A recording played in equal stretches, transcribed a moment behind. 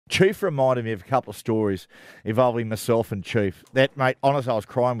Chief reminded me of a couple of stories involving myself and Chief. That, mate, honestly, I was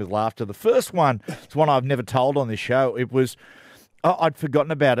crying with laughter. The first one is one I've never told on this show. It was, I'd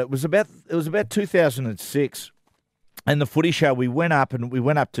forgotten about it. It was about 2006. And the footy show, we went up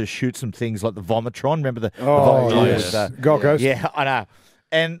to shoot some things like the Vomitron. Remember the Vomitron? Yes. Gold Coast. Yeah, I know.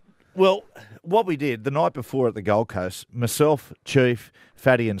 And, well, what we did the night before at the Gold Coast, myself, Chief,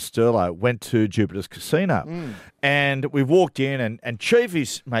 Fatty and Sterlo went to Jupiter's Casino. And we walked in, and Chief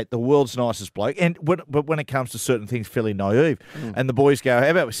is, mate, the world's nicest bloke. But when it comes to certain things, fairly naive. And the boys go, how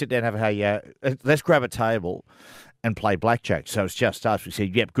about we sit down and have let's grab a table and play blackjack. So it's just us. We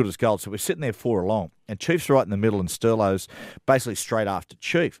said, yep, good as gold. So we're sitting there 4 along. And Chief's right in the middle and Sterlo's basically straight after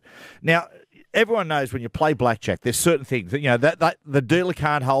Chief. Now, everyone knows when you play blackjack, there's certain things that, that the dealer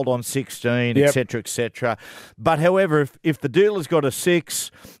can't hold on 16, et cetera, et cetera. But however, if the dealer's got a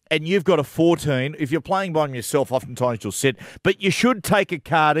 6 and you've got a 14, if you're playing by yourself, oftentimes you'll sit. But you should take a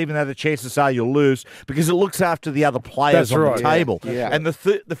card, even though the chances are you'll lose, because it looks after the other players the table. Yeah. And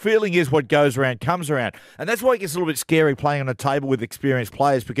the feeling is what goes around comes around. And that's why it gets a little bit scary playing on a table with experienced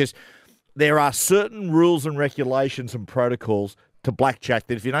players, because there are certain rules and regulations and protocols to blackjack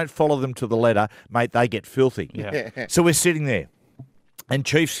that if you don't follow them to the letter, mate, they get filthy. Yeah. So we're sitting there, and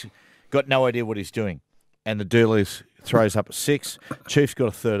Chief's got no idea what he's doing. And the dealer throws up a 6. Chief's got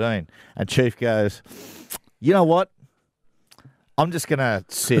a 13. And Chief goes, you know what? I'm just going to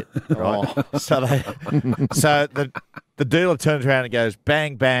sit. Right? So the dealer turns around and goes,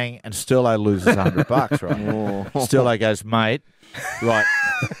 bang, bang, and Sterlo loses $100, right? Sterlo goes, mate, right.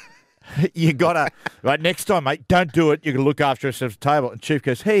 You gotta next time, mate. Don't do it. You can look after us at the table. And Chief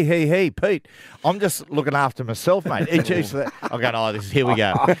goes, hey, Pete. I'm just looking after myself, mate. I'm going, here we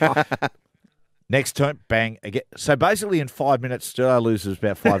go. Next time, bang again. So basically, in 5 minutes, Sterlo loses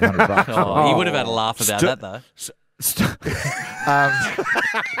about $500. He would have had a laugh about that though.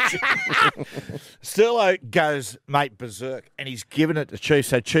 Sterlo goes, mate, berserk, and he's giving it to Chief.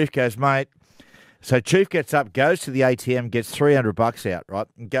 So Chief goes, mate. So Chief gets up, goes to the ATM, gets $300 out, right,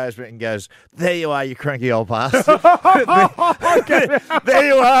 and goes, there you are, you cranky old bastard. There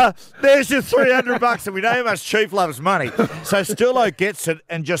you are. There's your $300, and we know how much Chief loves money. So Sterlo gets it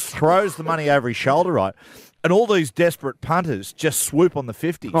and just throws the money over his shoulder, right, and all these desperate punters just swoop on the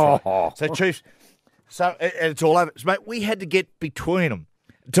 50s. Right? So Chief, it's all over. So, mate, we had to get between them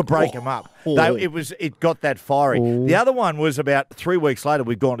to break them up. It got that fiery. The other one was about 3 weeks later.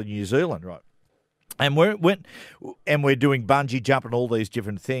 We'd gone to New Zealand, right. And we're doing bungee jump and all these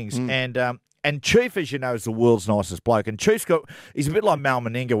different things. And Chief, as you know, is the world's nicest bloke. And he's a bit like Mal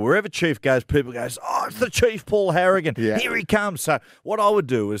Meninga. Wherever Chief goes, people goes, oh, it's the Chief, Paul Harragon. Yeah. Here he comes. So what I would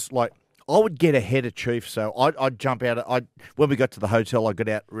do is I would get ahead of Chief. So I'd jump out. When we got to the hotel, I got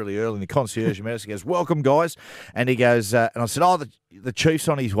out really early. And the concierge met us. He goes, welcome, guys. And he goes, and I said, the Chief's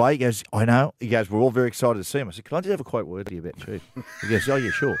on his way. He goes, I know. He goes, we're all very excited to see him. I said, can I just have a quick word to you about Chief? He goes, oh,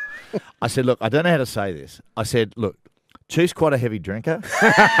 yeah, sure. I said, look, I don't know how to say this. I said, look, Chief's quite a heavy drinker.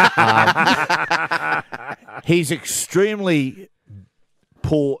 He's extremely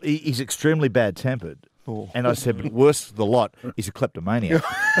poor. He's extremely bad-tempered. And I said, but worst of the lot, he's a kleptomaniac.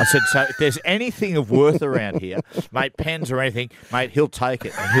 I said, so if there's anything of worth around here, mate, pens or anything, mate, he'll take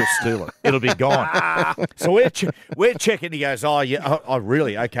it and he'll steal it. It'll be gone. So we're checking. He goes, oh, yeah, oh,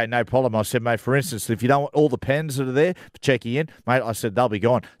 really? Okay, no problem. I said, mate, for instance, if you don't want all the pens that are there for checking in, mate, I said, they'll be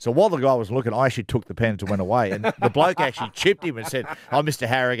gone. So while the guy was looking, I actually took the pens and went away. And the bloke actually chipped him and said, oh, Mr.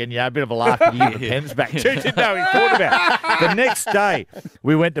 Harragon, a bit of a laugh, can you give the pens back? Didn't know what he thought about it. The next day,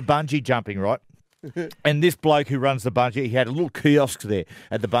 we went to bungee jumping, right? And this bloke who runs the bungee, he had a little kiosk there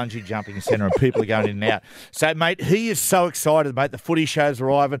at the bungee jumping centre and people are going in and out. So, mate, he is so excited, mate. The footy show's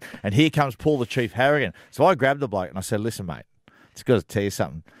arriving and here comes Paul the Chief Harragon. So I grabbed the bloke and I said, listen, mate, just got to tell you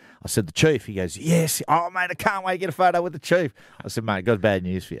something. I said, the Chief. He goes, yes. Oh, mate, I can't wait to get a photo with the Chief. I said, mate, got bad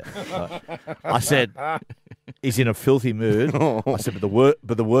news for you. I said, he's in a filthy mood. I said,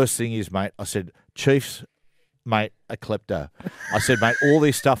 but the worst thing is, mate, I said, Chief's, mate, a klepto. I said, mate, all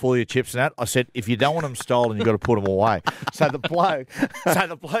this stuff, all your chips and that. I said, if you don't want them stolen, you've got to put them away. So the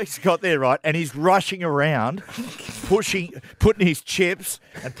bloke's got there, right, and he's rushing around, putting his chips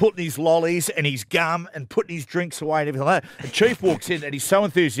and putting his lollies and his gum and putting his drinks away and everything like that. And Chief walks in and he's so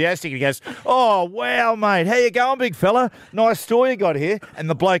enthusiastic and he goes, oh, wow, mate, how you going, big fella? Nice store you got here. And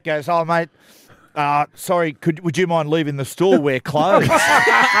the bloke goes, oh, mate, sorry, would you mind leaving the store? Wear clothes.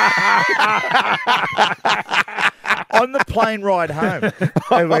 On the plane ride home,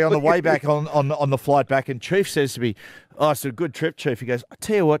 anyway, on the way back on the flight back, and Chief says to me, oh, it's a good trip, Chief. He goes, I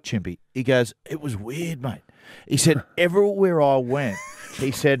tell you what, Chimpy. He goes, it was weird, mate. He said, everywhere I went,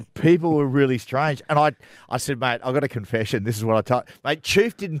 he said people were really strange. And I said, mate, I've got a confession. This is what I told. Mate,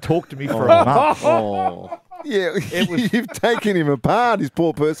 Chief didn't talk to me for a month. Yeah, you've taken him apart, his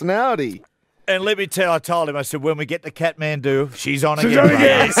poor personality. And let me tell you, I told him, I said, when we get to Kathmandu, she's on again.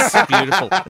 Yes, beautiful.